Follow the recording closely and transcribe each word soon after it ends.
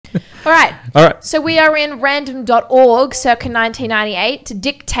All right. All right. So we are in random.org circa 1998 to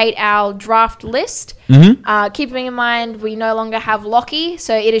dictate our draft list. Keeping in mind we no longer have Lockie,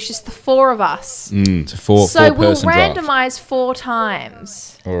 so it is just the four of us. It's a four So we'll person draft. randomise 4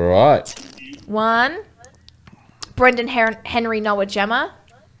 times. All right. 1. Brendan, Henry, Noah, Gemma.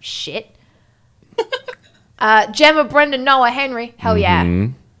 Shit. Gemma, Brendan, Noah, Henry. Hell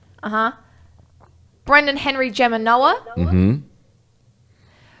yeah. Brendan, Henry, Gemma, Noah.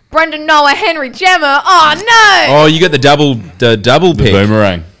 Brendan, Noah, Henry, Gemma. Oh, no. Oh, you got the double pick.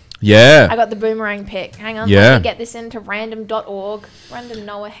 Boomerang. Yeah. I got the boomerang pick. Hang on. Yeah. Let me get this into random.org. Brendan,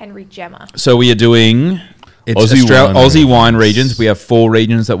 Noah, Henry, Gemma. So we are doing Aussie wine regions. We have 4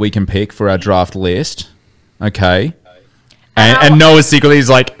 regions that we can pick for our draft list. Okay. And Noah secretly is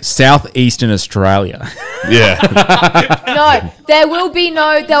like Southeastern Australia. Yeah. No, there will be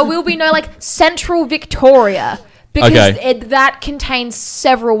no like Central Victoria because that contains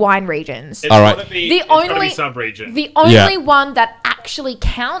several wine regions. It's All right. The only sub-region. The only one that actually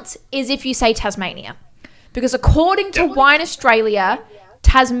counts is if you say Tasmania, because according to Wine Australia,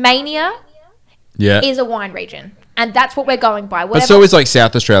 Tasmania is a wine region, and that's what we're going by. But so is like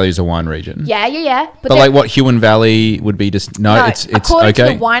South Australia is a wine region. Yeah. But like what Huon Valley would be just it's according okay.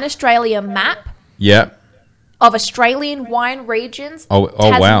 to the Wine Australia map. Yeah. Of Australian wine regions, wow.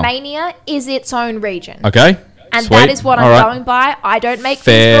 Tasmania is its own region. Okay. And Sweet. that is what I'm going by. I don't make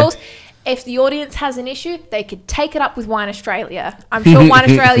Fair. these rules. If the audience has an issue, they could take it up with Wine Australia. I'm sure Wine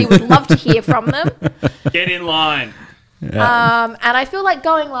Australia would love to hear from them. Get in line. Yeah. And I feel like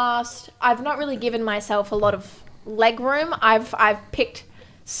going last, I've not really given myself a lot of leg room. I've picked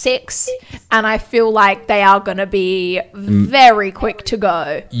 6, and I feel like they are going to be very quick to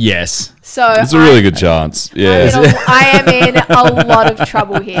go. Yes. So It's a really good chance. Yeah. I am in a lot of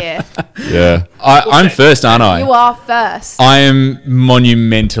trouble here. Yeah. I'm first, aren't I? You are first. I am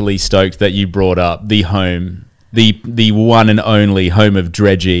monumentally stoked that you brought up the home, the one and only home of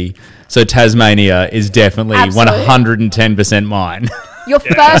Dredgy. So Tasmania is definitely Absolutely. 110% mine. Your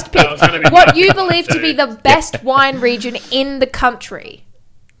first pick. that was gonna be What my you first believe to be the best wine region in the country.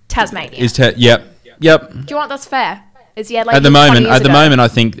 Tasmania. Yep. Do you want that's fair? Is like At the 20 years ago? moment, I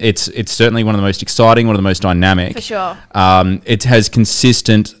think it's certainly one of the most exciting, one of the most dynamic. For sure. It has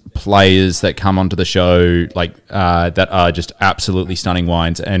consistent players that come onto the show, like that are just absolutely stunning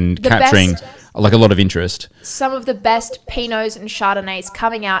wines and capturing like a lot of interest. Some of the best Pinots and Chardonnays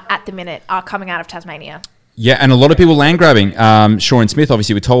coming out at the minute are coming out of Tasmania. Yeah, and a lot of people land grabbing. Sean Smith,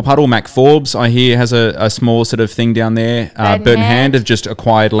 obviously, with Toll Puddle. Mac Forbes, I hear, has a small sort of thing down there. Burton Hand have just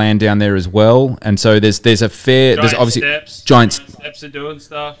acquired land down there as well. And so there's a fair... Giant there's obviously Steps. Giant Steps are doing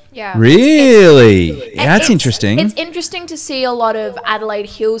stuff. Yeah. Really? That's interesting. It's interesting to see a lot of Adelaide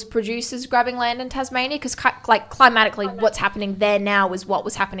Hills producers grabbing land in Tasmania because, like, climatically, what's happening there now is what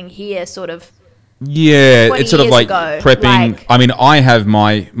was happening here, sort of. Yeah, 20 it's sort of years like ago, prepping. like- I mean, I have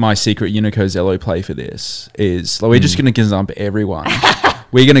my secret Unico Zello play for this is like, we're just going to gazump everyone.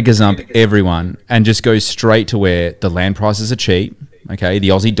 We're going to gazump everyone and just go straight to where the land prices are cheap. Okay, the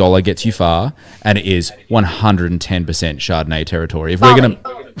Aussie dollar gets you far, and it is 110% Chardonnay territory. If we're going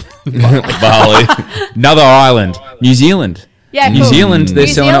to Bali, another island, New Zealand. Yeah, New cool. Zealand, they're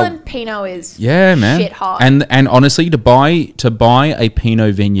New selling Zealand Pinot is man. shit hot. And honestly, to buy a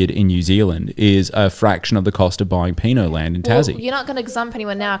Pinot vineyard in New Zealand is a fraction of the cost of buying Pinot land in Well, Tassie. you're not going to gazump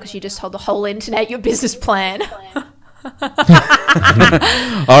anyone now because you just told the whole internet your business plan. All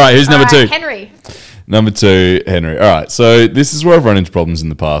right, who's number 2? Henry. Number 2, Henry. All right, so this is where I've run into problems in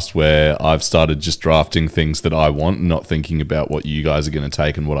the past where I've started just drafting things that I want, not thinking about what you guys are going to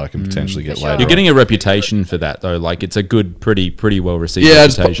take and what I can potentially get later. You're getting a reputation for that, though. Like, it's a good, pretty well received Yeah,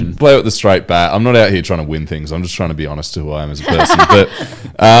 just reputation. play with the straight bat. I'm not out here trying to win things. I'm just trying to be honest to who I am as a person. But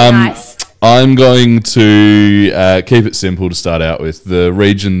Nice. I'm going to keep it simple to start out with. The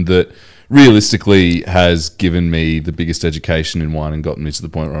region that realistically has given me the biggest education in wine and gotten me to the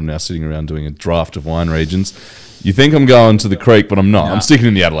point where I'm now sitting around doing a draft of wine regions. You think I'm going to the creek, but I'm not. I'm sticking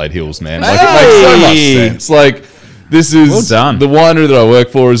in the Adelaide Hills, man. Like, it makes so much sense. Like, this is Well done. the winery that I work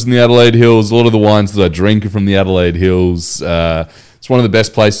for is in the Adelaide Hills. A lot of the wines that I drink are from the Adelaide Hills. It's one of the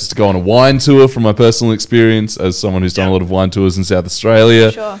best places to go on a wine tour from my personal experience as someone who's done a lot of wine tours in South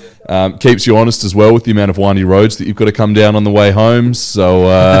Australia. Sure. Keeps you honest as well with the amount of windy roads that you've got to come down on the way home. So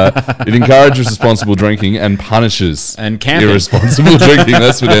it encourages responsible drinking and punishes And camping. irresponsible drinking.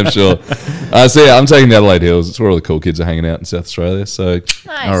 That's for damn sure. So yeah, I'm taking the Adelaide Hills. It's where all the cool kids are hanging out in South Australia. So Nice.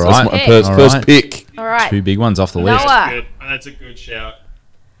 All that's right. my Pick. first pick. All right. 2 big ones off the list. Noah. Good. That's a good shout.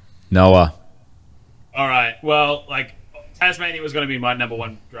 Noah. All right. Well, like Tasmania was going to be my number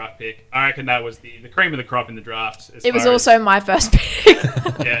 1 draft pick. I reckon that was the cream of the crop in the draft. It was also my first pick.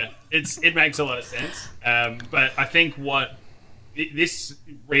 Yeah. it makes a lot of sense. But I think this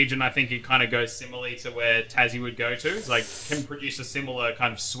region, I think it kind of goes similarly to where Tassie would go to. It's like can produce a similar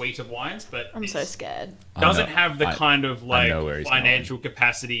kind of suite of wines, but I'm so scared. Doesn't have the kind of like going. financial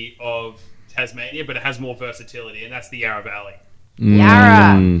capacity of Tasmania, but it has more versatility, and that's the Yarra Valley.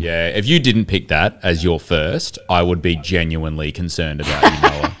 Yarra. Yeah, if you didn't pick that as your first, I would be genuinely concerned about you,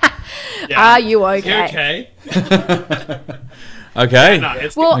 Noah. Are you okay? You okay? Okay. No,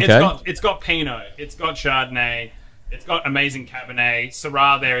 it's got Pinot, it's got Chardonnay, it's got amazing Cabernet.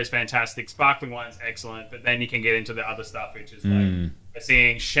 Syrah there is fantastic. Sparkling wine's excellent, but then you can get into the other stuff, which is like we're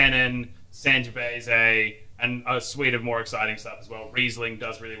seeing Chenin, Sangiovese, and a suite of more exciting stuff as well. Riesling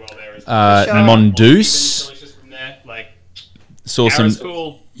does really well there as well. Mondoose. Delicious from there. Like, Saw Yarra's some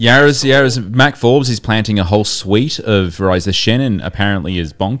cool. Yarra's. Mac Forbes is planting a whole suite of varieties. The Chenin apparently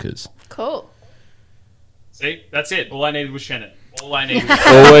is bonkers. Cool. See, that's it. All I needed was Chenin. All I needed was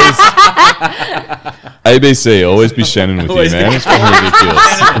Always ABC. Always be Shannon with you, man. It's fucking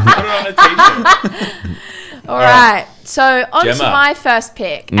ridiculous. Put it on a t-shirt. All right. So on to Gemma. my first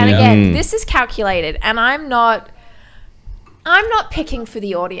pick, and again, this is calculated, and I'm not picking for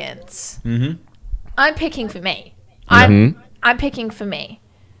the audience. I'm picking for me. I'm picking for me,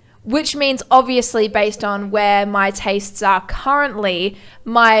 which means obviously based on where my tastes are currently,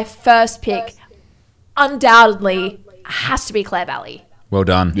 my first pick undoubtedly has to be Clare Valley. Well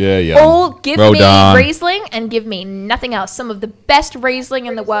done. Yeah. Give Well me done. Riesling and give me nothing else. Some of the best Riesling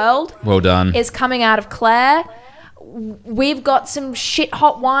in the world Well done. is coming out of Clare. We've got some shit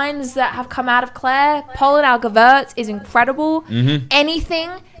hot wines that have come out of Clare. Pollenau Gewurz is incredible.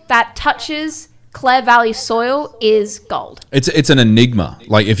 Anything that touches Clare Valley soil is gold. It's an enigma.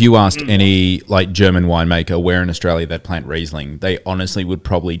 Like if you asked any like German winemaker where in Australia they'd plant Riesling, they honestly would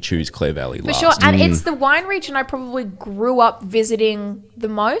probably choose Clare Valley For last. sure. And it's the wine region I probably grew up visiting the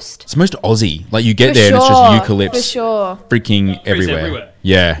most. It's most Aussie. Like you get For there and it's sure, just eucalypts for sure. freaking everywhere. everywhere.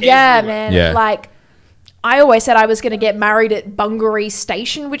 Yeah. Yeah, Everywhere. man. Yeah. Like, I always said I was going to get married at Bungaree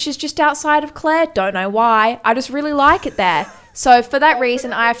Station, which is just outside of Clare. Don't know why. I just really like it there. So for that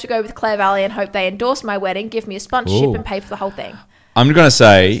reason, I have to go with Clare Valley and hope they endorse my wedding, give me a sponsorship, Ooh. and pay for the whole thing. I'm going to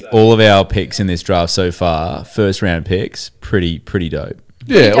say all of our picks in this draft so far, first round picks, pretty dope.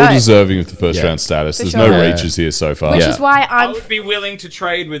 Yeah, all dope. deserving of the first Yeah. round status. For There's sure. no Yeah. reaches here so far. Which Yeah. is why I I'm would be willing to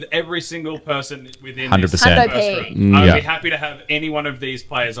trade with every single person within 100%. this first Hundo round. I would Yeah. be happy to have any one of these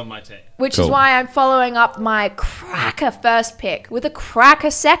players on my team. Which Cool. is why I'm following up my cracker first pick with a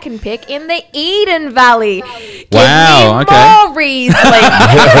cracker second pick in the Eden Valley. Wow, Give me okay. more Riesling.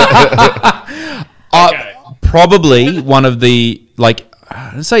 Okay. Probably one of the like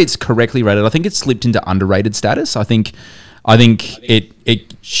I'd say it's correctly rated. I think it's slipped into underrated status. I think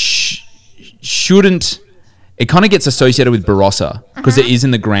it shouldn't. It kind of gets associated with Barossa because it is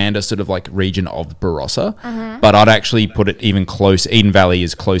in the grander sort of like region of Barossa. But I'd actually put it even close. Eden Valley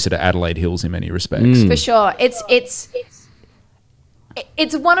is closer to Adelaide Hills in many respects. For sure.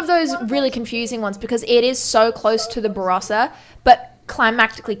 It's one of those really confusing ones because it is so close to the Barossa, but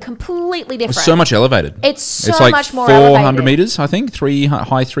climactically completely different. It's so much elevated. It's so like much more 400 elevated. meters, I think,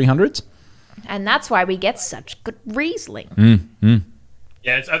 high 300s. And that's why we get such good Riesling.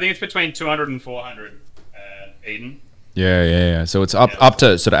 Yeah, I think it's between 200 and 400 Eden. Yeah. So it's up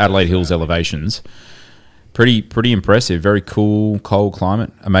to sort of Adelaide Hills elevations. Pretty impressive. Very cool, cold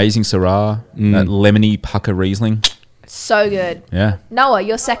climate. Amazing Syrah. That lemony pucker Riesling. So good. Yeah. Noah,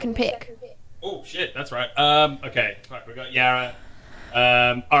 your second pick. Oh, shit, that's right. Okay, fuck, we got Yarra.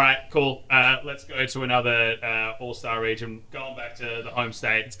 All right, cool. Let's go to another all-star region. Going back to the home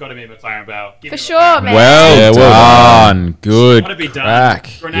state, it's got to be McLaren Vale. Give For me sure, McLaren. man. Well done. Good Gotta be done. crack.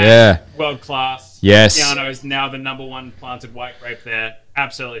 Grenache, Yeah. world class. Yes. Piano is now the #1 planted white grape there.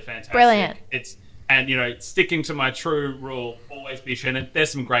 Absolutely fantastic. Brilliant. And sticking to my true rule, always be Chenin.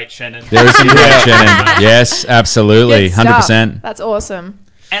 There's some great Chenin. There is some great Chenin. Yes, absolutely. Good stuff. 100%. That's awesome.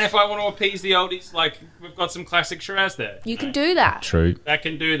 And if I want to appease the oldies, like we've got some classic Shiraz there. You can do that. True. That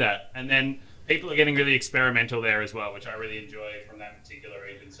can do that. And then people are getting really experimental there as well, which I really enjoy from that particular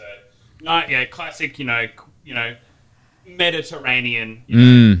region. So, classic, Mediterranean,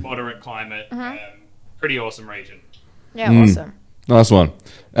 moderate climate, pretty awesome region. Yeah, awesome. Nice one.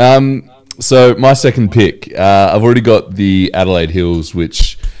 So my second pick, I've already got the Adelaide Hills,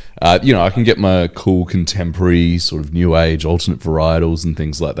 which, I can get my cool contemporary sort of new age alternate varietals and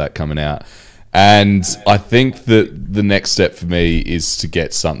things like that coming out. And I think that the next step for me is to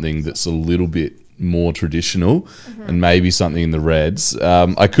get something that's a little bit more traditional and maybe something in the reds.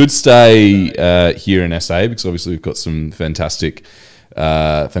 I could stay here in SA because obviously we've got some fantastic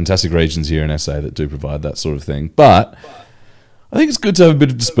regions here in SA that do provide that sort of thing. But I think it's good to have a bit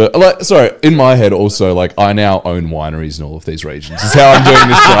of dispersion. Like, sorry, in my head also, like, I now own wineries in all of these regions. Is how I'm doing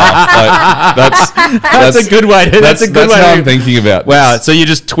this draft. Like, That's a good way. That's a good way. How I'm thinking about Wow, this. so you're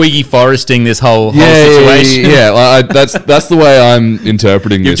just Twiggy Foresting this whole situation. Yeah, like, that's the way I'm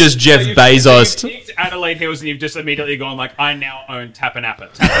interpreting You've this. just Jeff So you've Bezos. picked Adelaide Hills and you've just immediately gone like, I now own Tapanapa.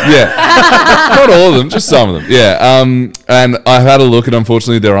 Yeah, not all of them, just some of them. Yeah, and I've had a look, and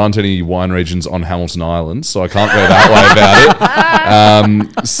unfortunately, there aren't any wine regions on Hamilton Island, so I can't go that way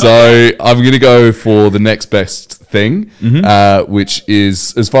about it. So I'm going to go for the next best thing, which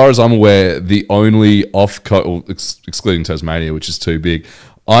is, as far as I'm aware, the only excluding Tasmania, which is too big.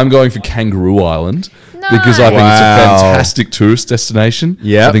 I'm going for Kangaroo Island because I think it's a fantastic tourist destination.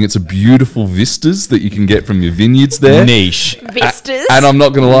 Yeah, I think it's a beautiful vistas that you can get from your vineyards there. Niche Vistas. And I'm not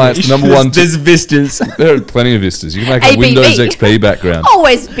going to lie, it's the number one. There's vistas. There are plenty of vistas. You can make a ABV. Windows XP background.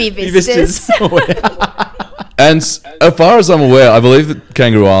 Always be vistas. And as far as I'm aware, I believe that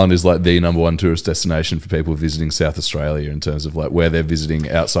Kangaroo Island is like the number one tourist destination for people visiting South Australia in terms of like where they're visiting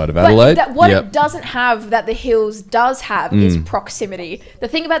outside of Adelaide. But what it doesn't have that the hills does have is proximity. The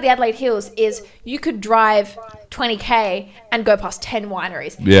thing about the Adelaide Hills is you could drive 20k and go past 10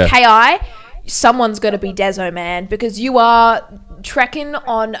 wineries. Yeah. KI, someone's got to be Deso, man, because you are trekking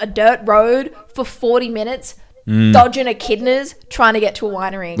on a dirt road for 40 minutes, dodging echidnas, trying to get to a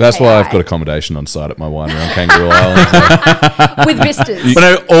winery. That's KI. why I've got accommodation on site at my winery on Kangaroo Island. with vistas. But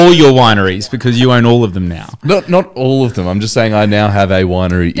no, all your wineries, because you own all of them now. Not all of them. I'm just saying I now have a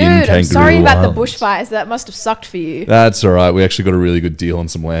winery in Kangaroo Dude, I'm sorry about Island. the bushfires. That must have sucked for you. That's all right. We actually got a really good deal on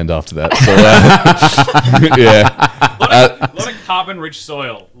some land after that. So, yeah. A lot of carbon-rich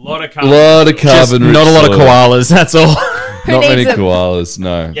soil. A lot of carbon. Just not a lot of koalas, that's all. Not many needs them? koalas,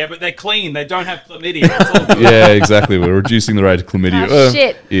 no. Yeah, but they're clean. They don't have chlamydia. That's all good. Yeah, exactly. We're reducing the rate of chlamydia. Oh,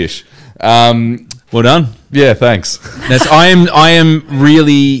 shit. Ish. Well done. Yeah, thanks.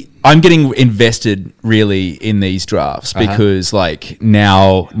 I'm getting invested really in these drafts because like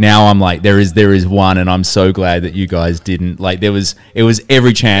now I'm like there is one, and I'm so glad that you guys didn't. Like it was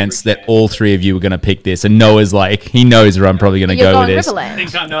every chance that all three of you were going to pick this, and Noah's like he knows where I'm probably going to You're go going with this. I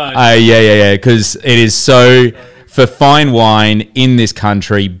think I know. Yeah, because it is so. For fine wine in this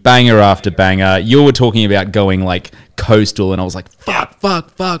country, banger after banger. You were talking about going like coastal, and I was like, fuck.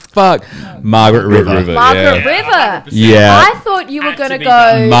 Margaret River. Margaret Yeah. River. Yeah. I thought you were Had going to to be go...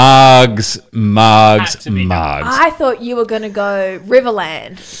 done. Mugs. to be done. I thought you were going to go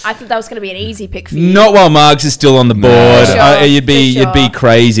Riverland. I thought that was going to be an easy pick for you. Not while Margs is still on the board. For sure, You'd be for sure.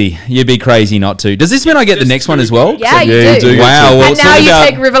 crazy. You'd be crazy not to. Does this mean I get the Just next one too as well? good. Yeah, you Yeah, you do. do. Wow. Well, And now talking you about-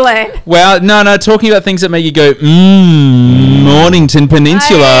 take Riverland. Well, no. Talking about things that make you go, Mornington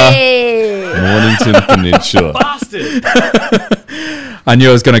Peninsula. Hey. Mornington Peninsula. Bastard. I knew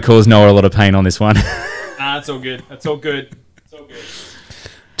I was going to cause Noah a lot of pain on this one. That's all good. That's all good. It's all good.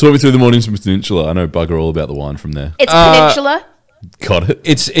 Talk me through the Mornington Peninsula. I know bugger all about the wine from there. It's Peninsula. Got it.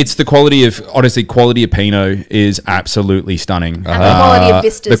 It's the quality of Pinot is absolutely stunning. And the quality of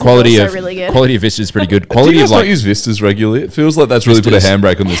Vistas The quality is also of really good. quality of Vista is pretty good. Do Quality you of guys not like use Vistas regularly? It feels like that's really put a Vistas.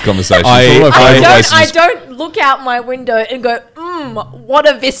 handbrake on this conversation. I- It's one of my I favourite places I don't look out my window and go, what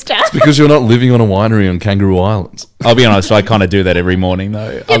a vista. because you're not living on a winery on Kangaroo Island. I'll be honest, I kind of do that every morning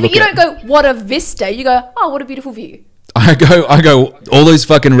though. Yeah, but you don't go, what a vista. You go, oh, what a beautiful view. I go. All those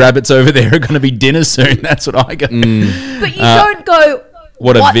fucking rabbits over there are going to be dinner soon. That's what I go. But you don't go,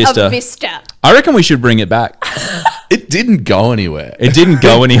 what a vista. vista. I reckon we should bring it back. It didn't go anywhere. It didn't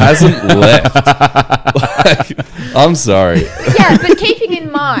go anywhere. Hasn't left. Like, I'm sorry. Yeah, but keeping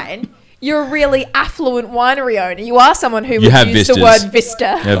in mind, you're a really affluent winery owner. You are someone who would have use the vistas. word vista.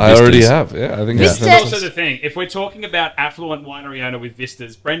 Yeah, I already Vistas. have. Yeah, I think Vista- that's Also the thing, if we're talking about affluent winery owner with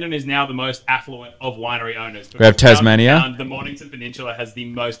vistas, Brendan is now the most affluent of winery owners. We have because Tasmania. without a doubt, the Mornington Peninsula has the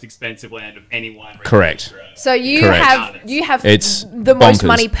most expensive land of any winery. Correct. in Australia. So you Correct. have It's the most bonkers.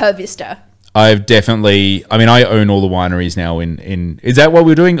 money per vista. I've definitely. I mean, I own all the wineries now. In is that what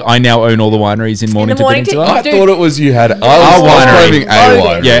we're doing? I now own all the wineries in Mornington Mornington- Peninsula. I Dude. thought it was you had. I was winery. craving a Loaded.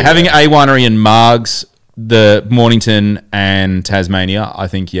 winery. Yeah, having a winery in Margs, the Mornington and Tasmania. I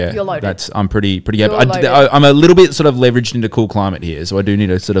think You're loaded. I'm pretty happy. You're loaded. I'm a little bit sort of leveraged into cool climate here, so I do need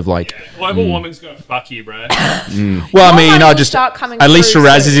to sort of like. Global warming's gonna fuck you, bro. Well, I Your mean, money I will just start coming at least through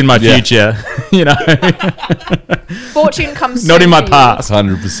Shiraz soon. is in my Yeah. future, you know, Fortune comes not soon in my for you. past.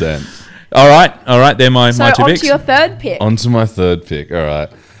 100%. All right, they're my So my two on picks. to your third pick. On to my third pick. All right.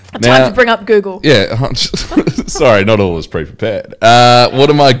 Time to bring up Google. Yeah. Sorry, not all was pre-prepared. What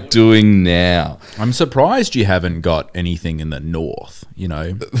am I doing now? I'm surprised you haven't got anything in the north, you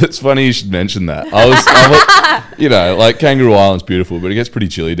know. It's funny you should mention that. You know, like Kangaroo Island's beautiful, but it gets pretty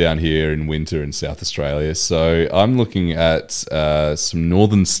chilly down here in winter in South Australia. So I'm looking at some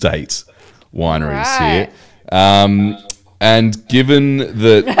northern state wineries here. And given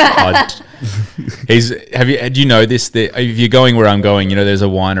that do you know this? If you're going where I'm going, you know, there's a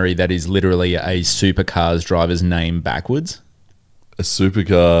winery that is literally a supercars driver's name backwards. A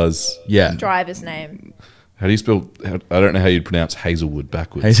supercars, Driver's name. How do you spell? I don't know how you'd pronounce Hazelwood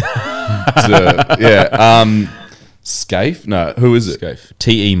backwards. Scaife? No, who is it? Scaife.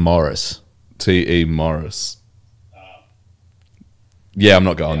 T.E. Morris. T.E. Morris. Yeah, I'm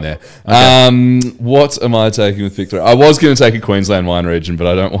not going there. Okay. What am I taking with Victoria? I was going to take a Queensland wine region, but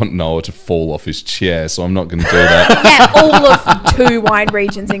I don't want Noah to fall off his chair, so I'm not going to do that. Yeah, all of 2 wine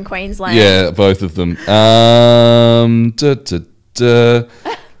regions in Queensland. Yeah, both of them.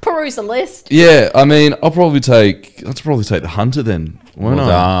 Peruse the list. Yeah, I mean, let's probably take the Hunter then. Well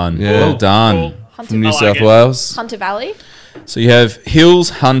done. Yeah. Well done. Hunter, From New South Wales. Hunter Valley. So you have Hills,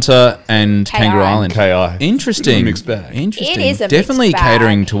 Hunter, and KI. Kangaroo Island. KI. Interesting. Mixed bag. Interesting. It is a definitely mixed bag.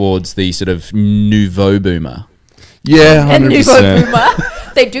 catering towards the sort of nouveau boomer. Yeah, 100%. And nouveau boomer.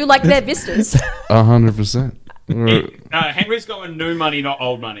 They do like their vistas. 100%. Henry's going new money, not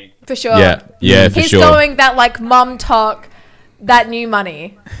old money. For sure. Yeah, for He's sure. going that like mum talk, that new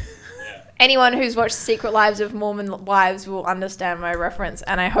money. Anyone who's watched The Secret Lives of Mormon Wives will understand my reference,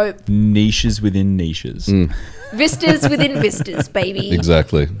 and I hope Niches within niches. vistas within vistas, baby.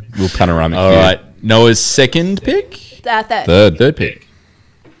 Exactly. Little panoramic All view. right. Noah's second pick? Third. Third pick.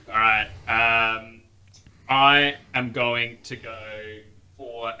 All right. I am going to go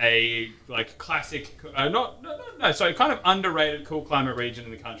for a like classic, so kind of underrated cool climate region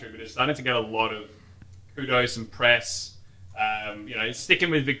in the country, but it's starting to get a lot of kudos and press. You know,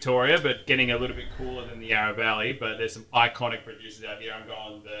 sticking with Victoria, but getting a little bit cooler than the Yarra Valley. But there's some iconic producers out here. I'm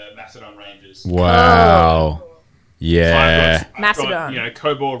going the Macedon Ranges. Wow. Yeah. So I've Macedon. got, you know,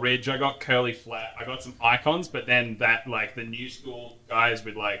 Cobor Ridge. I got Curly Flat. I got some icons, but then that like the new school guys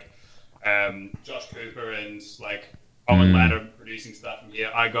with like Josh Cooper and like Owen Ladder producing stuff from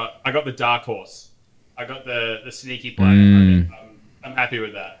here. I got the Dark Horse. I got the Sneaky Play. I'm happy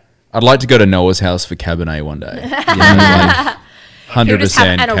with that. I'd like to go to Noah's house for Cabernet one day. You know, like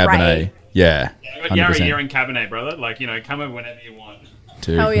 100% Cabernet. Yeah. I got Yarra year in Cabernet, brother. Like, you know, come over whenever you want.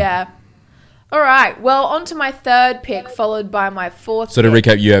 Dude. Oh yeah. All right. Well, on to my third pick, followed by my fourth. So to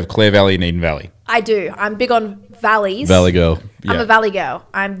recap, you have Clare Valley and Eden Valley. I do. I'm big on valleys. Valley girl. I'm a valley girl.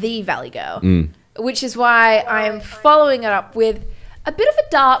 I'm the valley girl. Which is why I am following it up with a bit of a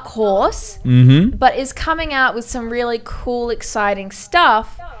dark horse, but is coming out with some really cool, exciting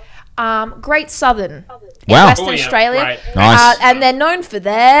stuff. Great Southern in Western Australia. Right. Nice. And they're known for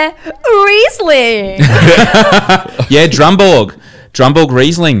their Riesling. Yeah, Drumborg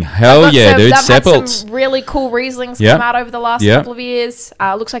Riesling. Hell yeah, dude. I've had Seppelt. some really cool Rieslings come out over the last couple of years.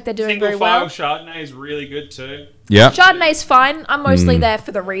 Looks like they're doing Single very file well. Chardonnay is really good too. Yeah. Chardonnay's fine. I'm mostly there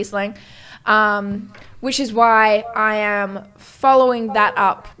for the Riesling. Which is why I am following that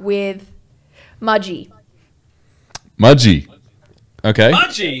up with Mudgee. Mudgee. Okay.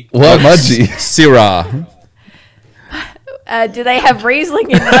 Mudgee. What Mudgee? Syrah. Do they have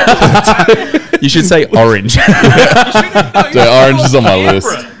Riesling in Mudgee? You should say orange. Orange is on my list.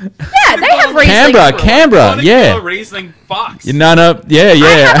 Yeah, they have Riesling. Canberra. Yeah. Riesling fucks.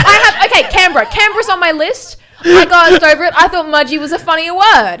 Okay, Canberra. Canberra's on my list. I glanced over it. I thought Mudgee was a funnier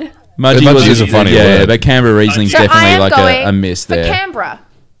word. Mudgee is a funny word. Yeah, but Canberra Riesling's So I definitely am like going a miss for there. Canberra.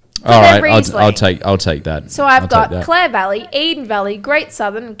 All right, Riesling. I'll take that. So I've I'll got take that. Clare Valley, Eden Valley, Great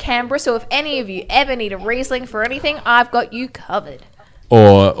Southern, and Canberra. So if any of you ever need a Riesling for anything, I've got you covered.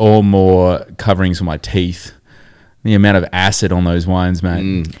 Or more coverings for my teeth. The amount of acid on those wines,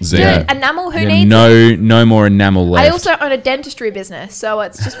 mate. Dude, enamel, who needs it? No more enamel left. I also own a dentistry business, so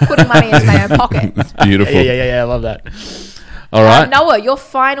it's just putting money into my own pocket. Beautiful. Yeah, I love that. All right. Noah, your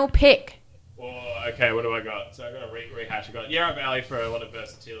final pick. Okay, what do I got? So I got a rehash. I got Yarra Valley for a lot of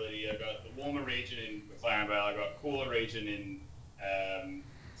versatility. I got the warmer region in McLaren Vale. I got cooler region in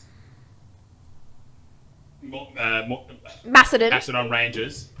Macedon.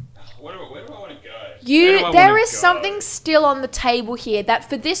 Ranges. Where do I want to go? There is something still on the table here that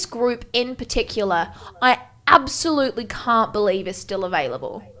for this group in particular, I absolutely can't believe is still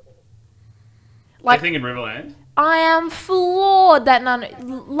available. Anything in Riverland? I am floored that none,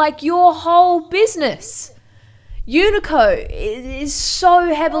 like your whole business. Unico is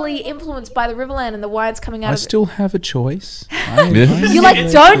so heavily influenced by the Riverland and the wines coming out I of still have a choice. You're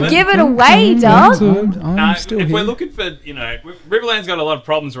like, don't give it away, dog. I'm still if here. we're looking for, Riverland's got a lot of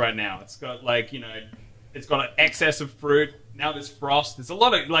problems right now. It's got it's got an excess of fruit. Now there's frost. There's a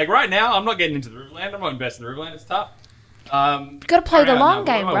lot of right now. I'm not getting into the Riverland. I'm not investing in the Riverland. It's tough. You've got to play the long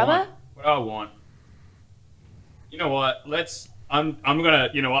game, brother. What do I want? You know what? I'm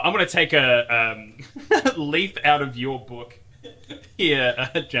gonna take a leaf out of your book here,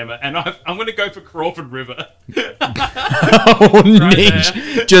 Gemma, and I'm gonna go for Crawford River. Oh,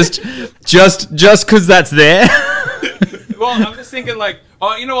 niche. Just because that's there. Well, I'm just thinking you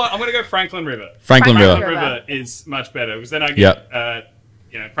know what? I'm gonna go Franklin River. Franklin River. River is much better because then I get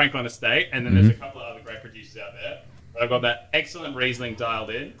Franklin Estate, and then there's a couple of other great producers out there. But I've got that excellent Riesling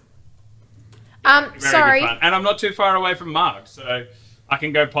dialed in. Sorry. And I'm not too far away from Marg, so I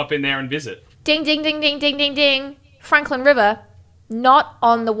can go pop in there and visit. Ding, ding, ding, ding, ding, ding, ding. Franklin River, not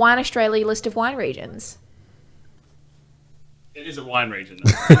on the Wine Australia list of wine regions. It is a wine region.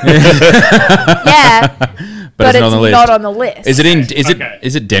 Yeah, but it's not on the list. Is it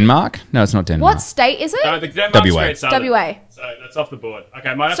is it Denmark? No, it's not Denmark. What state is it? No, the Denmark's WA. Great Southern. WA. So that's off the board.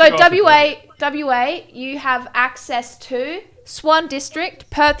 Okay, might have So to go off the board. WA, you have access to Swan District,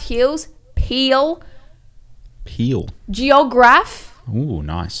 Perth Hills, Peel, Geograph, Ooh,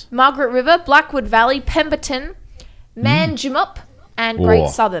 nice. Margaret River, Blackwood Valley, Pemberton, Manjimup, and Great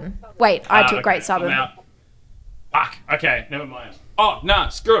Southern. Wait, I took Great Southern. I'm out. Fuck. Okay, never mind. Oh, nah,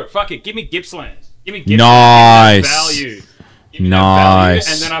 screw it. Fuck it. Give me Gippsland. Give me Gippsland. Nice. Value. Give me that value.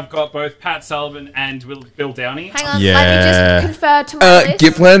 And then I've got both Pat Sullivan and Bill Downey. Hang on, let me just confer to my list.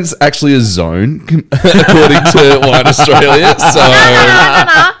 Gippsland's actually a zone, according to Wine Australia. So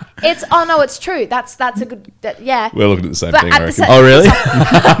No. It's true. That's a good. Yeah. we're looking at the same But thing, at I the reckon. sa- Oh, really?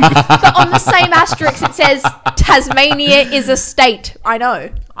 But on the same asterisk, it says Tasmania is a state. I know.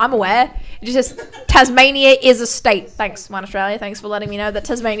 I'm aware. It just says Tasmania is a state. Thanks, Wine Australia. Thanks for letting me know that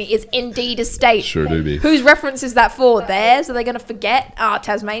Tasmania is indeed a state. Sure do be. Whose reference is that for? Theirs? Are they going to forget?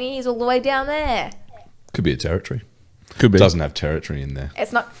 Tasmania is all the way down there. Could be a territory. Could be. Doesn't have territory in there.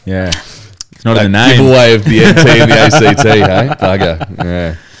 It's not. Yeah. It's not in the name. Giveaway of the NT and the ACT, hey? Bugger.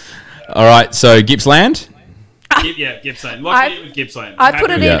 Yeah. All right, so Gippsland. Yeah, Gippsland. Lock me in with Gippsland. I put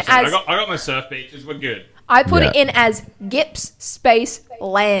it in as. I got my surf beaches. We're good. I put it in as Gips space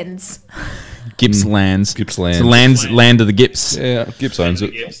lands. Gippslands. Gippsland. It's the land of the Gips. Yeah, Gips owns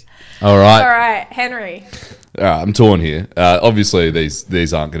it. Gips. All All right. right, Henry. I'm torn here. Obviously,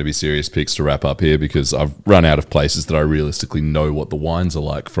 these aren't going to be serious picks to wrap up here because I've run out of places that I realistically know what the wines are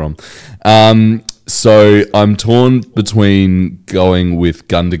like from. So I'm torn between going with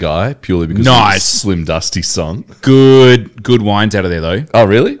Gundagai purely because of the Slim Dusty song. Good wines out of there though. Oh,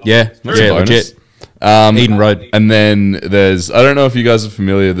 really? Yeah, legit. Eden Road. And then there's, I don't know if you guys are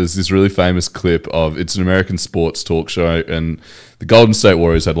familiar, there's this really famous clip of, it's an American sports talk show, and the Golden State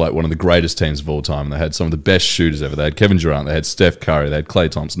Warriors had like one of the greatest teams of all time. They had some of the best shooters ever. They had Kevin Durant, they had Steph Curry, they had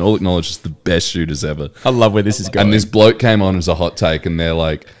Klay Thompson, all acknowledged as the best shooters ever. I love where this is going. And this bloke came on as a hot take, and they're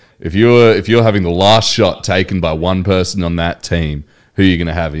like, if you're having the last shot taken by one person on that team, who are you going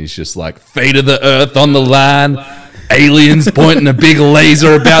to have? And he's just like, feet of the earth on the line, aliens pointing a big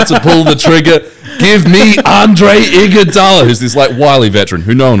laser about to pull the trigger. Give me Andre Iguodala, who's this like wily veteran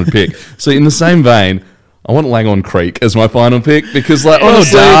who no one would pick. So in the same vein, I want Langhorne Creek as my final pick because like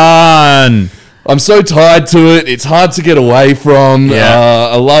honestly, done. I'm so tied to it. It's hard to get away from. Yeah.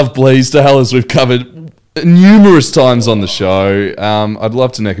 I love Blees to Hell, as we've covered numerous times on the show. I'd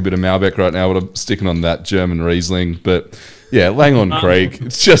love to neck a bit of Malbec right now, but I'm sticking on that German Riesling. But yeah, Langhorne Creek.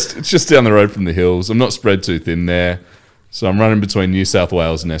 It's just down the road from the hills. I'm not spread too thin there. So I'm running between New South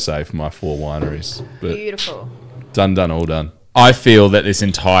Wales and SA for my 4 wineries. But Beautiful. Done, all done. I feel that this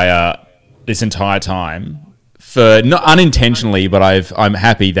entire time, for not unintentionally, but I'm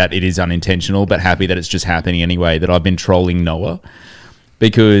happy that it is unintentional, but happy that it's just happening anyway, that I've been trolling Noah.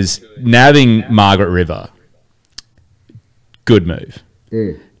 Because nabbing Margaret River, good move.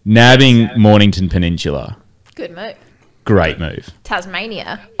 Nabbing Mornington Peninsula, Good move. great move.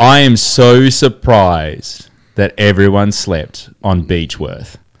 Tasmania. I am so surprised that everyone slept on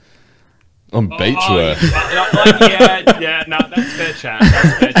Beechworth. On Beechworth. No, that's fair chat.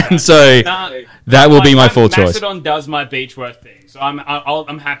 That's fair chat. And so that will be my full choice. Macedon does my Beechworth thing. So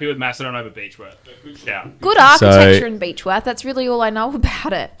I'm happy with Macedon over Beechworth. But good shout. Good architecture in Beechworth. That's really all I know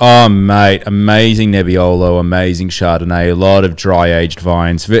about it. Oh, mate. Amazing Nebbiolo, amazing Chardonnay, a lot of dry-aged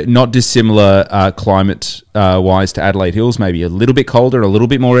vines. Not dissimilar climate-wise to Adelaide Hills, maybe a little bit colder, a little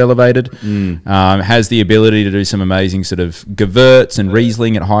bit more elevated. Has the ability to do some amazing sort of Gewürz and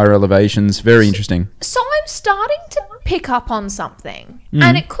Riesling at higher elevations. Very interesting. So I'm starting to pick up on something.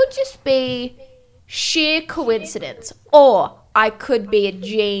 And it could just be sheer coincidence, or I could be a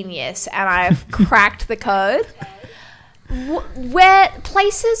genius and I've cracked the code. Where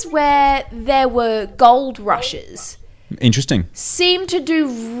places where there were gold rushes Interesting. seem to do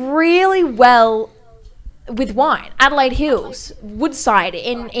really well with wine. Adelaide Hills, Woodside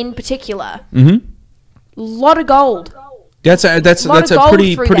in particular. Lot of gold. That's a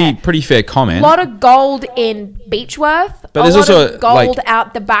pretty fair comment. A lot of gold in Beechworth. But there's lot also, of gold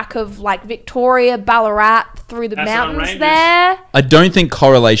out the back of like Victoria, Ballarat, through the mountains there. I don't think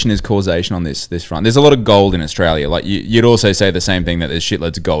correlation is causation on this front. There's a lot of gold in Australia. Like you'd also say the same thing, that there's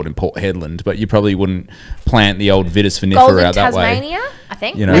shitloads of gold in Port Hedland, but you probably wouldn't plant the old Vitis vinifera Gold in out that way. Tasmania, I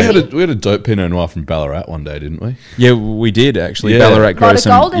think. You know? We had a dope Pinot Noir from Ballarat one day, didn't we? Yeah, we did actually. Yeah. Ballarat grows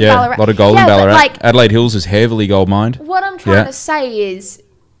some. Gold in Ballarat. A lot of gold in Yeah, but, Ballarat. like, Adelaide Hills is heavily gold mined. What I'm trying to say is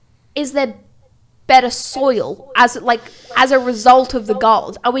there better soil as a result of the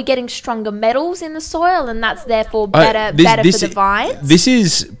gold? Are we getting stronger metals in the soil, and that's therefore better for the vines? This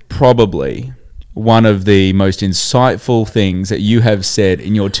is probably one of the most insightful things that you have said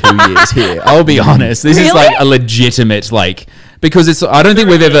in your 2 years here. I'll be honest. This is like a legitimate because it's. I don't think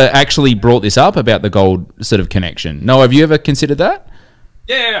we've ever actually brought this up about the gold sort of connection. No, have you ever considered that?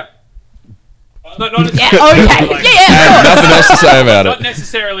 Yeah. Not Okay. Nothing else to say about Not it.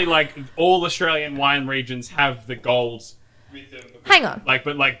 necessarily like all Australian wine regions have the golds with them. Hang on.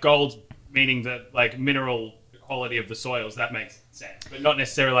 But golds meaning that like mineral quality of the soils, that makes sense. But not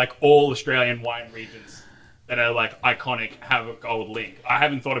necessarily like all Australian wine regions that are like iconic have a gold link. I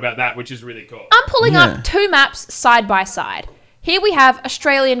haven't thought about that, which is really cool. I'm pulling up two maps side by side. Here we have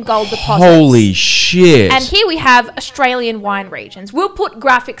Australian gold deposits. Holy shit. And here we have Australian wine regions. We'll put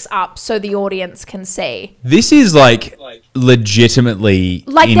graphics up so the audience can see. This is legitimately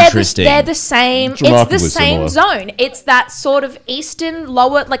interesting. They're the same. It's remarkably the same similar. zone. It's that sort of eastern,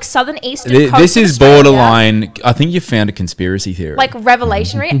 lower, like southern eastern coast This of is Australia. borderline. I think you found a conspiracy theory. Like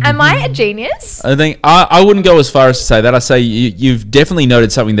revelationary. Am I a genius? I think I wouldn't go as far as to say that. I say you've definitely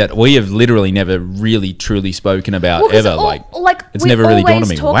noted something that we have literally never really truly spoken about Well, 'cause ever. It's we never really dawned on always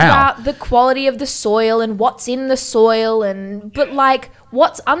me. talk Wow. about the quality of the soil and what's in the soil, but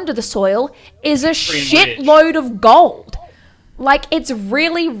what's under the soil is a shitload of gold. Like, it's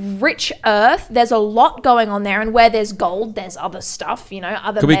really rich earth. There's a lot going on there, and where there's gold, there's other stuff.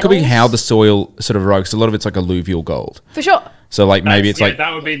 Other Could metals. be how the soil sort of rose. A lot of it's like alluvial gold. For sure. So maybe it's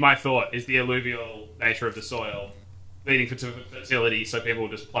that would be my thought, is the alluvial nature of the soil leading to fertility, so people will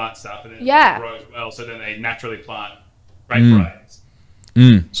just plant stuff and then it grows well, so then they naturally plant grape varieties.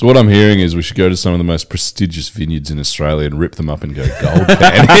 So what I'm hearing is we should go to some of the most prestigious vineyards in Australia and rip them up and go gold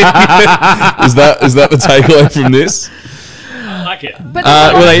panning. Is that the takeaway from this? I like it. But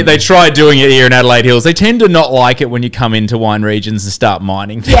they tried doing it here in Adelaide Hills. They tend to not like it when you come into wine regions and start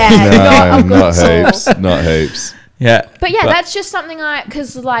mining. not a good not soil. heaps. Not heaps. Yeah. But that's just something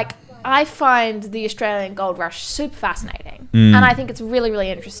because I find the Australian gold rush super fascinating, and I think it's really, really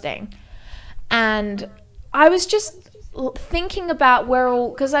interesting. And I was just thinking about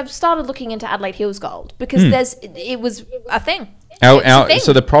because I've started looking into Adelaide Hills gold because it was a thing.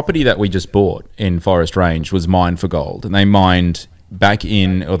 So the property that we just bought in Forest Range was mined for gold, and they mined back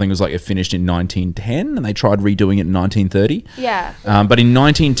in, I think it finished in 1910, and they tried redoing it in 1930. Yeah. But in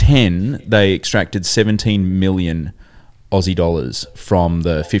 1910, they extracted 17 million Aussie dollars from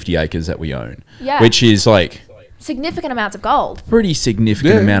the 50 acres that we own, which is significant amounts of gold. pretty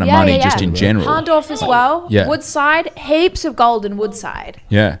significant amount of money just in general. Hahndorf as well. Yeah. Woodside, heaps of gold in Woodside.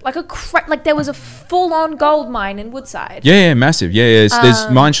 Yeah. There was a full-on gold mine in Woodside. Yeah, massive. Yeah. There's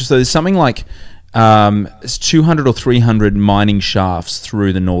mines. So there's something like 200 or 300 mining shafts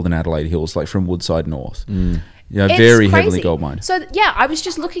through the northern Adelaide Hills, from Woodside north. Yeah, It's very crazy. heavily gold mined. So I was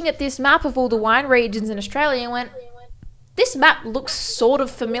just looking at this map of all the wine regions in Australia and went, this map looks sort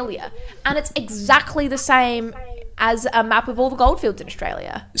of familiar, and it's exactly the same as a map of all the goldfields in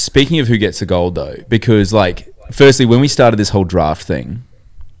Australia. Speaking of who gets the gold, though, because firstly, when we started this whole draft thing,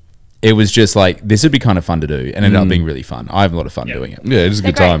 it was just this would be kind of fun to do, and ended up being really fun. I have a lot of fun doing it. Yeah, it is a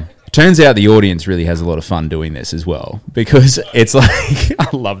good time. Turns out the audience really has a lot of fun doing this as well, because it's like, I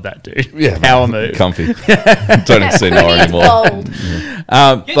love that, dude. Yeah, Power move. Comfy. Don't even say no anymore.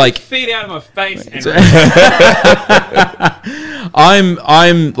 Get Like, your feet out of my face, Henry.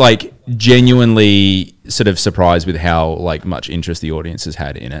 I'm like genuinely sort of surprised with how like much interest the audience has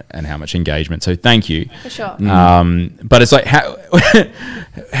had in it and how much engagement. So thank you. For sure. But it's like,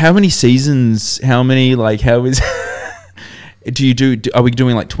 how many seasons? How many, like, how is... Are we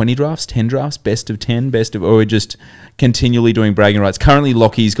doing like 20 drafts, 10 drafts, best of 10, or are we just continually doing bragging rights? Currently,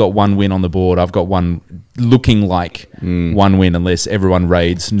 Lockie's got 1 win on the board. I've got one looking like 1 win, unless everyone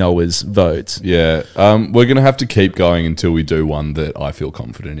raids Noah's votes. Yeah. We're going to have to keep going until we do one that I feel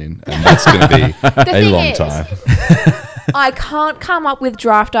confident in. And that's going to be a long time. I can't come up with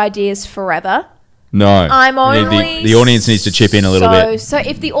draft ideas forever. No. I'm only... The audience needs to chip in a little bit. So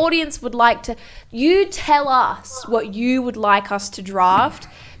if the audience would like to... You tell us what you would like us to draft,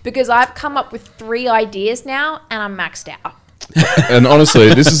 because I've come up with 3 ideas now and I'm maxed out. And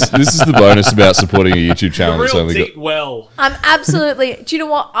honestly, this is the bonus about supporting a YouTube channel. The that's real only deep got... well. I'm absolutely... Do you know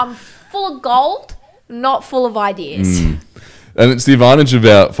what? I'm full of gold, not full of ideas. And it's the advantage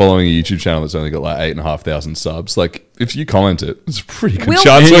about following a YouTube channel that's only got like 8,500 subs. Like, if you comment it, it's a pretty good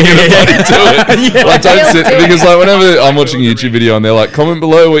chance we're going to bloody do it. Like, don't sit, because like whenever I'm watching a YouTube video and they're like, comment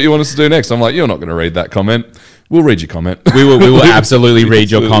below what you want us to do next, I'm like, you're not going to read that comment. We'll read your comment. We will absolutely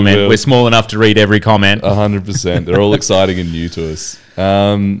read your comment. will. We're small enough to read every comment. 100%. They're all exciting and new to us.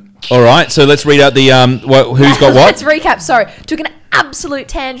 All right, so let's read out the who's got what. Let's recap. Sorry, took an absolute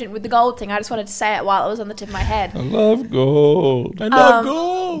tangent with the gold thing. I just wanted to say it while it was on the tip of my head. I love gold. I love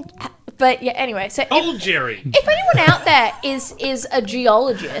gold. But yeah, anyway. So Old Jerry. if anyone out there is a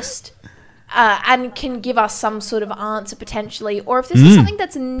geologist and can give us some sort of answer potentially, or if this is something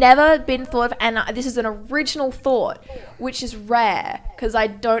that's never been thought of, and this is an original thought, which is rare because I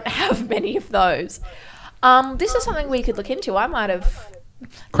don't have many of those. This is something we could look into. I might have...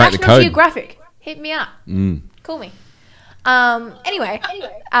 Crack the National code. Geographic, hit me up. Call me. Anyway,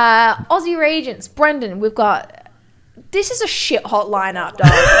 Aussie regions. Brendan, we've got... This is a shit hot lineup, dog.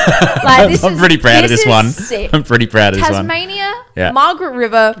 Like, I'm pretty proud of this one. Sick. I'm pretty proud of this one. Tasmania, Yeah. Margaret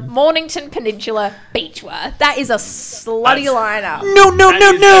River, Mornington Peninsula, Beechworth. That is a slutty lineup.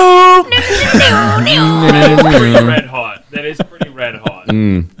 That is pretty red hot. That is pretty red hot.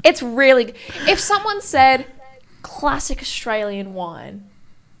 It's really... If someone said classic Australian wine,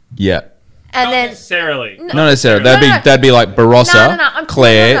 Yeah. and Not then... necessarily. Not necessarily. No, That'd be like Barossa, I'm-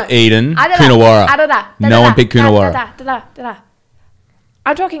 Clare, no. Eden, Ah, Coonawarra. No one picked Coonawarra.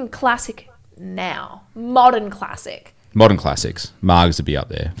 I'm talking classic now. Modern classic. Modern classics. Margs would be up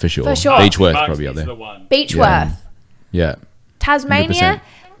there for sure. For sure. Beechworth Mark's probably up is there. the one. Beechworth. Yeah. Tasmania,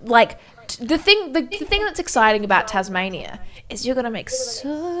 like the thing that's exciting about Tasmania is you're gonna make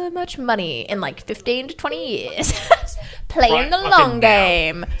so much money in like 15 to 20 years playing Right the fucking long now.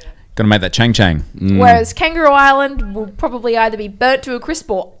 game. Gonna make that chang chang. Whereas Kangaroo Island will probably either be burnt to a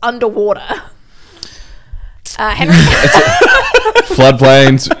crisp or underwater. Henry,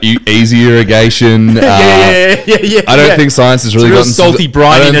 Floodplains, easy irrigation. Yeah. I don't think science has really real gotten salty to the,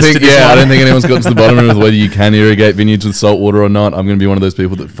 I don't brininess think, to this yeah, I one. don't think anyone's gotten to the bottom of whether you can irrigate vineyards with salt water or not. I'm going to be one of those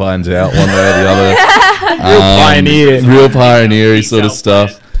people that finds out one way or the other. Real pioneer sort of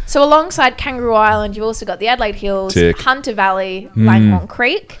stuff. so alongside Kangaroo Island, you've also got the Adelaide Hills, Tick. Hunter Valley, Langhorne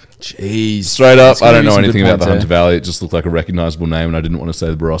Creek. Jeez. Straight up, That's gonna I don't be know some anything good about the points Hunter there. Valley. It just looked like a recognisable name, and I didn't want to say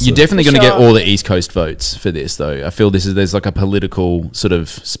the Barossa. You're definitely going to Sure. get all the East Coast votes for this, though. I feel there's like a political sort of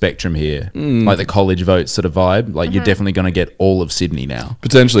spectrum here, like the college vote sort of vibe. Like you're definitely going to get all of Sydney now.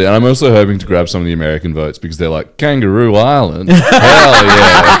 Potentially, and I'm also hoping to grab some of the American votes because they're like, Kangaroo Island. Hell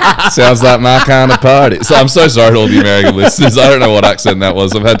yeah. Sounds like my kind of party. So I'm so sorry to all the American listeners. I don't know what accent that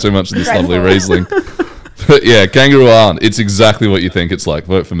was. I've had too much of this lovely Riesling. But yeah, Kangaroo Island. It's exactly what you think it's like.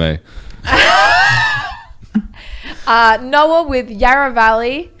 Vote for me. Noah with Yarra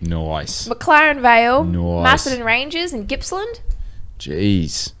Valley, Nice. McLaren Vale, Nice. Macedon Ranges, and Gippsland,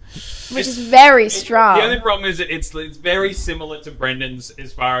 Jeez. which is very strong. The only problem is that it's very similar to Brendan's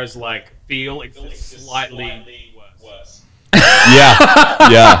as far as like feel. It's slightly worse. Yeah.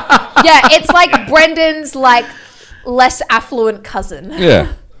 Yeah, it's like Brendan's like less affluent cousin.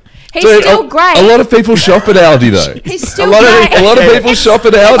 Yeah. He's Dude, still great. A lot of people shop at Aldi though. He's still A great. lot of people shop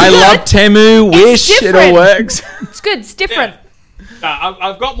at Aldi. I love Temu. Wish it all different. works. It's good. It's different.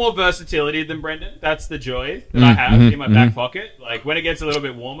 I've got more versatility than Brendan. That's the joy that I have in my back pocket. Like when it gets a little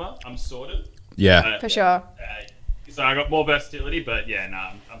bit warmer, I'm sorted. Yeah. For sure. So I got more versatility, but yeah, no.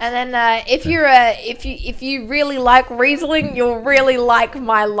 And then if you really like Riesling, you'll really like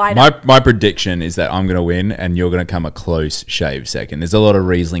my lineup. My prediction is that I'm going to win, and you're going to come a close shave second. There's a lot of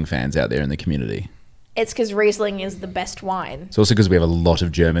Riesling fans out there in the community. It's because Riesling is the best wine. It's also because we have a lot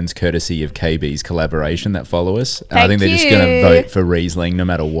of Germans, courtesy of KB's collaboration, that follow us. And I Thank think they're just going to vote for Riesling no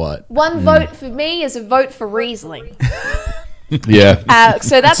matter what. One vote for me is a vote for Riesling. Yeah.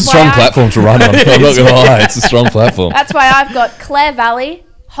 So that's It's a strong platform to run on. I'm not going to lie. It's a strong platform. That's why I've got Clare Valley,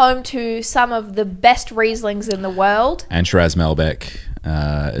 home to some of the best Rieslings in the world. And Shiraz Malbec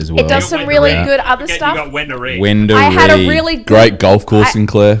as well. It does some really good other stuff. You got Wendouree. Wendouree. I had a really good... Great golf course in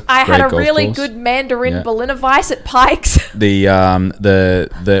Clare. I had a Great really golf course. good Mandarin Yeah. Berliner Weiss at Pikes. The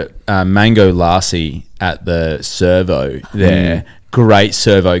mango lassi at the servo there. Great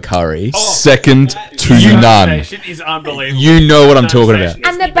servo curry. Second to That none. station is unbelievable. You know what I'm talking about.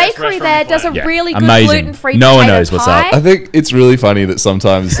 And the bakery there does a really good Amazing. gluten-free No one potato knows what's pie. up. I think it's really funny that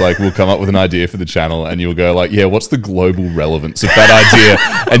sometimes like we'll come up with an idea for the channel and you'll go like, yeah, what's the global relevance of that idea?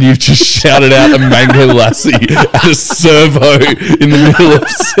 And you've just shouted out a mango lassi at a servo in the middle of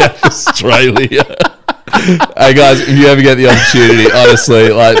South Australia. Hey guys, if you ever get the opportunity, honestly,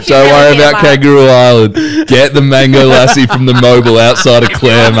 like, don't worry about Kangaroo Island. Get the mango lassi from the Mobile outside of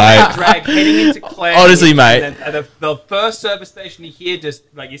Clare, mate. Drag heading into Clare. Honestly, mate. And then the first service station you hear, just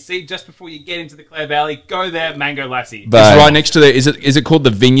like you see just before you get into the Clare Valley, go there, mango lassi. It's right next to the. Is it called the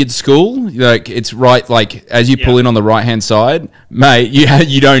Vineyard School? Like it's right, like as you pull in on the right hand side, mate.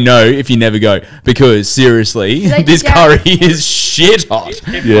 You don't know if you never go, because seriously, this curry is shit hot.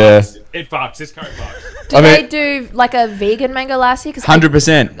 It fucks. This curry fucks. Do they do like a vegan mango lassi?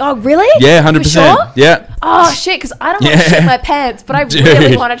 100%. Oh, really? Yeah, 100%. For sure? Yeah. Oh, shit, because I don't want to shit my pants, but I Dude.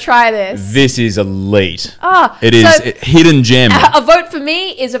 really want to try this. This is elite. Oh, It is so- a hidden gem. A vote for me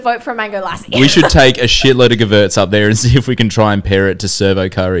is a vote for mango lassi. We should take a shitload of gewurz up there and see if we can try and pair it to servo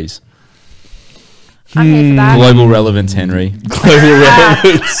curries. I'm here for that. Global relevance, Henry. Global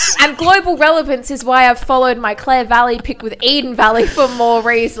relevance. And global relevance is why I've followed my Clare Valley pick with Eden Valley for more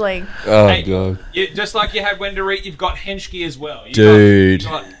Riesling. Oh, Hey, God. Just like you had Wendouree, you've got Henschke as well. Dude,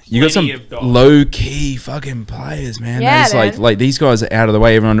 you got some plenty of dogs. low-key fucking players, man. Yeah, That is like these guys are out of the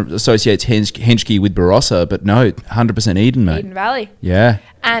way. Everyone associates Henschke with Barossa, but no, 100% Eden, mate. Eden Valley. Yeah.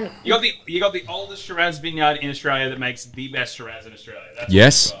 And You got the oldest Shiraz vineyard in Australia that makes the best Shiraz in Australia. That's what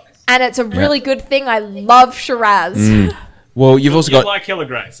Yes. you've got. it's a really good thing. I love Shiraz. Well, you've also You got like Hilla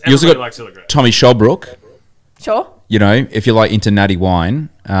Grace. you also Everybody got likes Hilla Grace. Tommy Sholbrook. Sure. You know, if you're like into natty wine,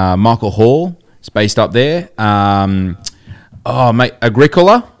 Michael Hall is based up there. Mate,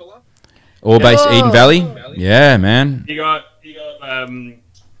 Agricola, all based Oh. Eden Valley. Yeah, man. You got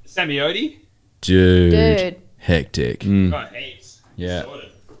Samiotti. Dude. Hectic. Got heaps. Yeah. Sorted.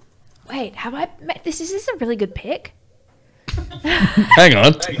 Wait, have I met this? Is this a really good pick? Hang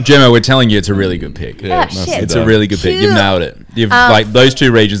on. Gemma, we're telling you it's a really good pick. Yeah, shit. It's a really good pick. You've Cute. nailed it. You've like those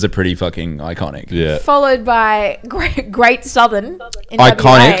two regions are pretty fucking iconic. Yeah. Followed by Great Southern. In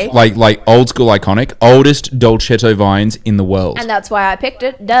Iconic, WA. like old school iconic, oldest Dolcetto vines in the world. And that's why I picked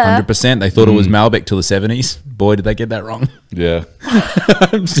it. Duh. 100%. They thought it was Malbec till the 70s. Boy, did they get that wrong. Yeah.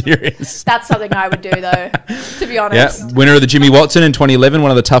 I'm serious. That's something I would do, though, to be Yeah, honest. winner of the Jimmy Watson in 2011, one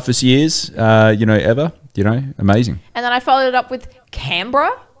of the toughest years, ever. Amazing. And then I followed it up with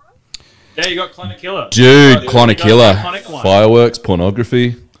Canberra. Yeah, you got Clonakilla. Dude, You got Clonakilla. the iconic one. Fireworks,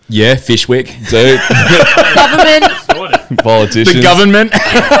 pornography. Yeah, Fishwick. Dude. Government, Sorted. Politicians. The government.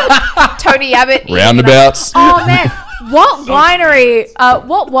 Tony Abbott. Roundabouts. Oh, man. What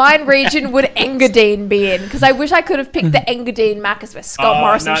wine region would Engadine be in? Because I wish I could have picked the Engadine Macus where Scott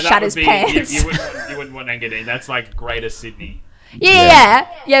Morrison no, that shat would his be- pants. You wouldn't want Engadine. That's like Greater Sydney. Yeah,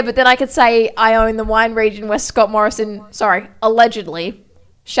 but then I could say I own the wine region where Scott Morrison, allegedly,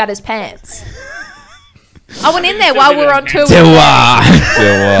 shat his pants. I went in there while we were on tour. Dewa.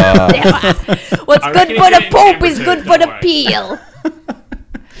 What's I good reckon for it's the in poop Canberra is too, good for don't the worry. peel.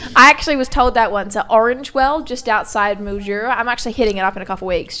 I actually was told that once at Orange Well, just outside Mildura. I'm actually hitting it up in a couple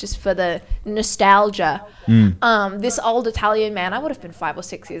of weeks just for the nostalgia. This old Italian man, I would have been 5 or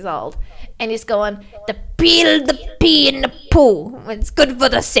 6 years old, and he's going, the peel, the pea, and the poo. It's good for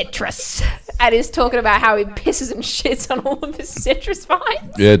the citrus. And he's talking about how he pisses and shits on all of his citrus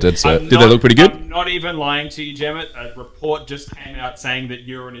vines. Yeah, dead set. Did they look pretty good? I'm not even lying to you, Gemma. A report just came out saying that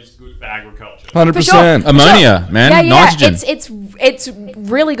urine is good for agriculture. 100%. Ammonia, man. Nitrogen. It's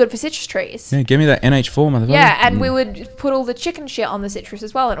really good for citrus trees. Yeah, give me that NH4, motherfucker. Yeah, and we would put all the chicken shit on the citrus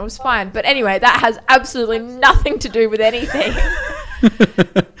as well, and it was fine. But anyway, that has absolutely nothing to do with anything.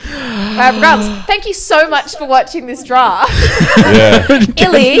 Regardless, thank you so much for watching this draft. Yeah.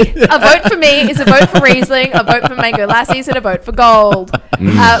 Illy, a vote for me is a vote for Riesling, a vote for Mango Lassies, and a vote for Gold.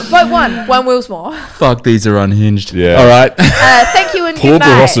 Vote one wheels more. Fuck, these are unhinged. Yeah. All right. Thank you and Poor good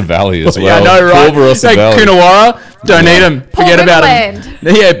night. Barossa Valley as well. Yeah, I know, right? Poor Barossa Like Valley. Coonawarra, don't need them. Poor Forget about Riverland.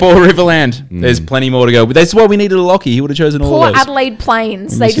 them. Yeah, poor Riverland. There's plenty more to go. But that's why we needed a Lockie. He would have chosen all Poor of those. Adelaide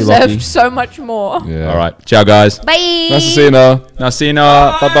Plains. We They miss you, deserved Lockie. so much more. Yeah. All right. Ciao, guys. Bye. Nice to see you, Noah. Nice to see you,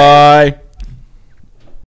 Noah. Bye-bye.